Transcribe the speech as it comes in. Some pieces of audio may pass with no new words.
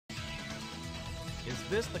Is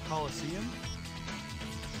this the Colosseum?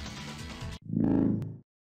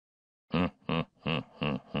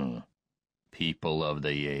 People of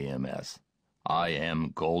the AMS, I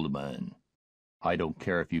am Goldman. I don't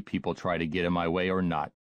care if you people try to get in my way or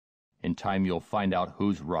not. In time you'll find out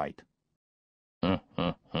who's right.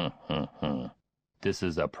 This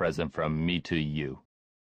is a present from me to you.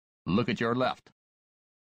 Look at your left.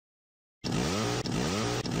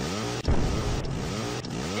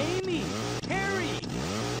 Amy! Harry!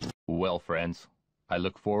 Well, friends, I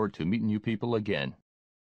look forward to meeting you people again.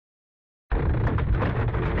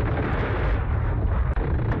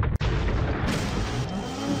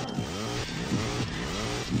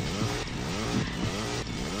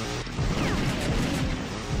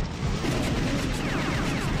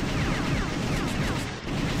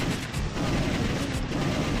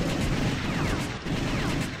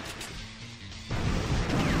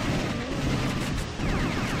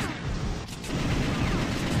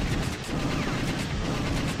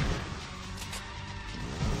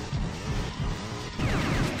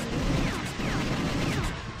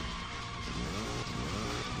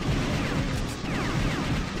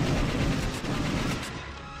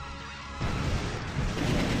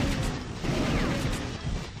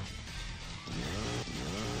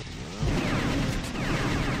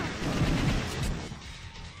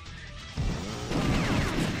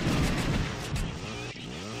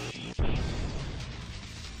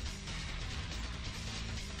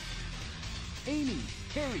 Amy!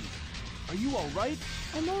 Harry! Are you alright?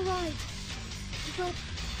 I'm alright. But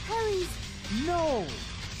Harry's... No!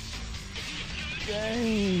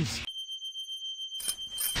 James!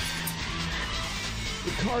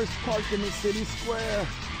 The car's parked in the city square.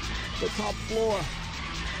 The top floor.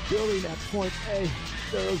 Building at point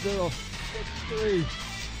A0063.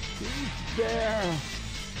 He's there.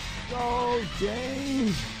 Go,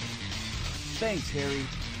 James! Thanks, Harry.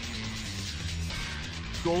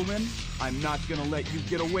 Goldman, I'm not gonna let you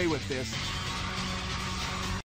get away with this.